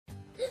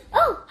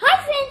Oh, hi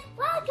friends!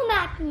 Welcome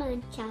back to my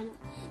channel.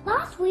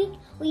 Last week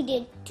we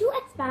did 2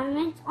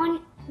 experiments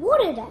on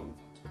water density.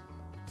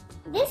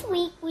 This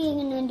week we are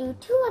going to do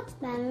 2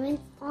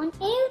 experiments on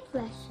air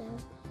pressure.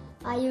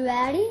 Are you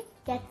ready?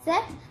 Get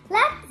set,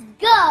 let's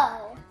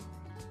go!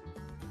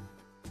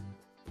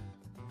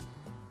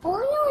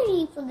 All you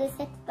need for this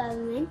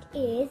experiment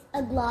is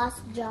a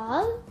glass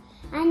jar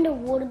and a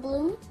water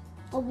balloon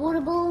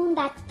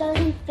that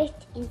doesn't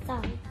fit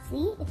inside.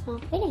 See, it's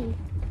not fitting.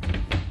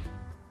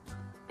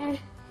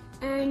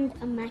 And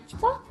a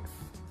matchbox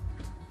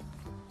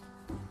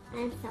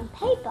and some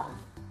paper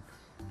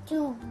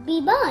to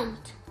be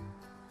burnt.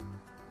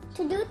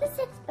 To do this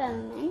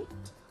experiment,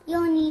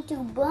 you'll need to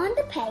burn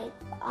the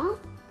paper,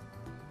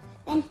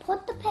 then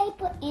put the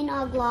paper in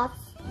our glass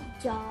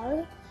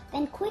jar,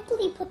 then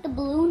quickly put the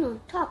balloon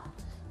on top.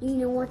 Do you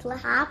know what will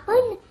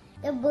happen?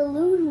 The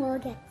balloon will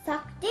get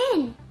sucked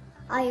in.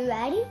 Are you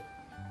ready?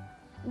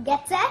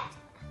 Get set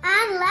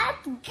and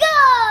let's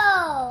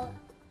go!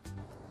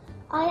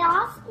 I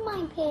asked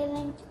my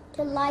parents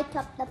to light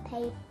up the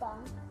paper.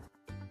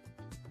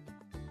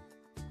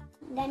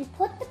 Then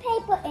put the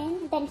paper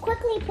in, then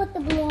quickly put the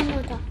balloon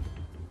on top.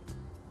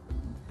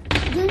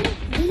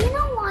 Do you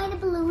know why the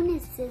balloon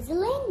is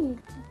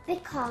sizzling?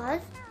 Because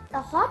the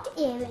hot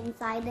air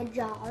inside the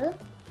jar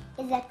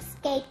is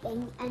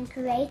escaping and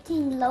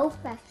creating low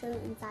pressure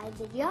inside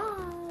the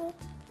jar.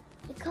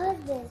 Because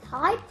there's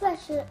high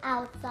pressure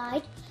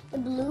outside, the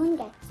balloon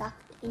gets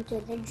sucked into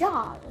the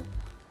jar.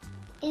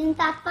 Isn't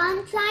that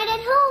fun? Try it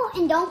at home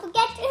and don't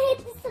forget to hit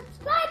the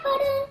subscribe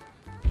button.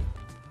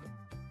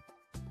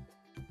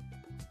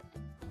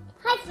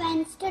 Hi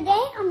friends,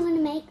 today I'm going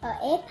to make an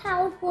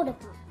air-powered water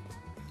pump.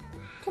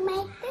 To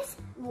make this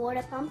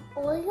water pump,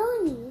 all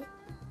you'll need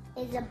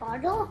is a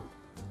bottle,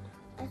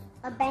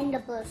 a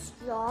bendable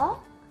straw,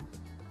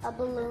 a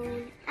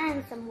balloon,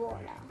 and some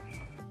water.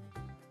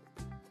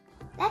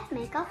 Let's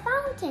make a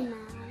fountain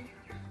now.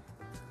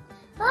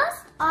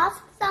 First,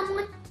 ask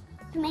someone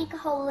to make a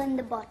hole in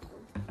the bottle,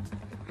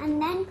 and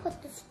then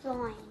put the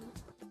straw in.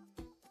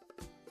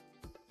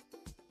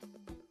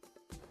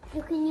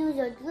 You can use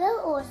a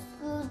drill or a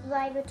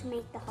screwdriver to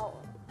make the hole.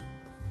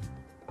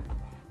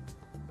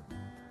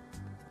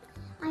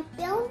 I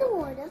filled the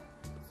water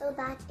so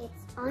that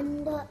it's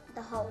under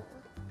the hole.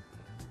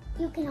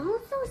 You can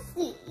also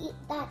see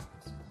that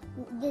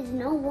there's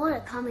no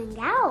water coming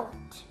out.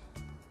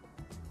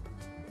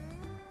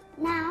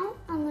 Now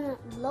I'm going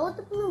to blow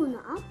the balloon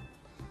up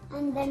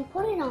and then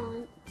put it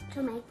on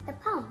to make the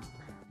pump.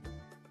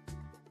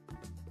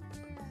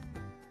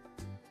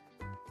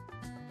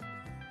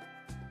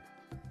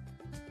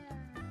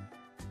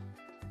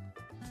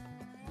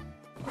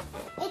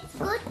 It's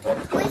good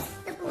to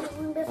twist the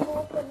balloon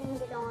before putting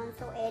it on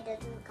so air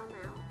doesn't come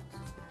out.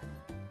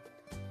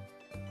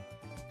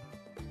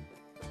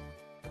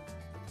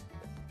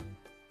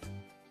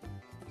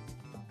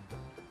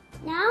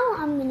 Now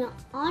I'm going to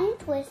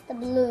untwist the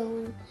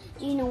balloon.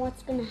 Do you know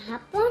what's going to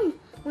happen?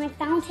 My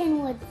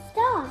fountain would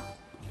stop.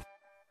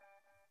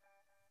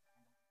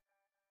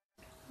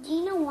 Do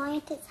you know why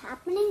it is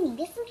happening?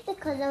 This is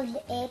because of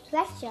the air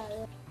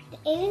pressure.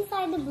 The air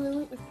inside the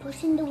balloon is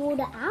pushing the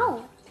water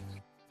out.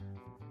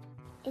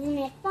 Isn't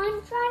it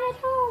fun? Try it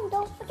at home.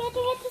 Don't forget to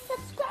hit the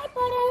subscribe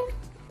button.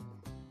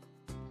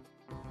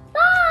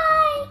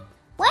 Bye!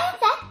 Wait a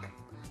sec.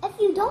 If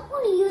you don't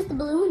want to use the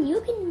balloon, you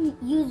can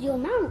use your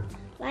mouth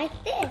like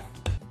this.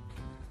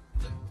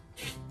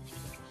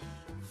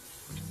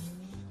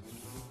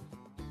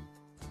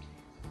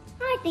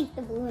 I think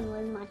the balloon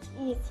was much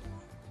easier.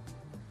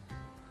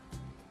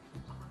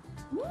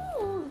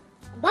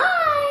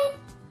 Bye!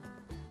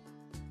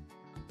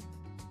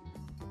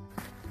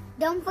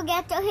 Don't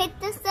forget to hit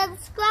the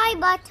subscribe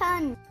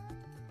button.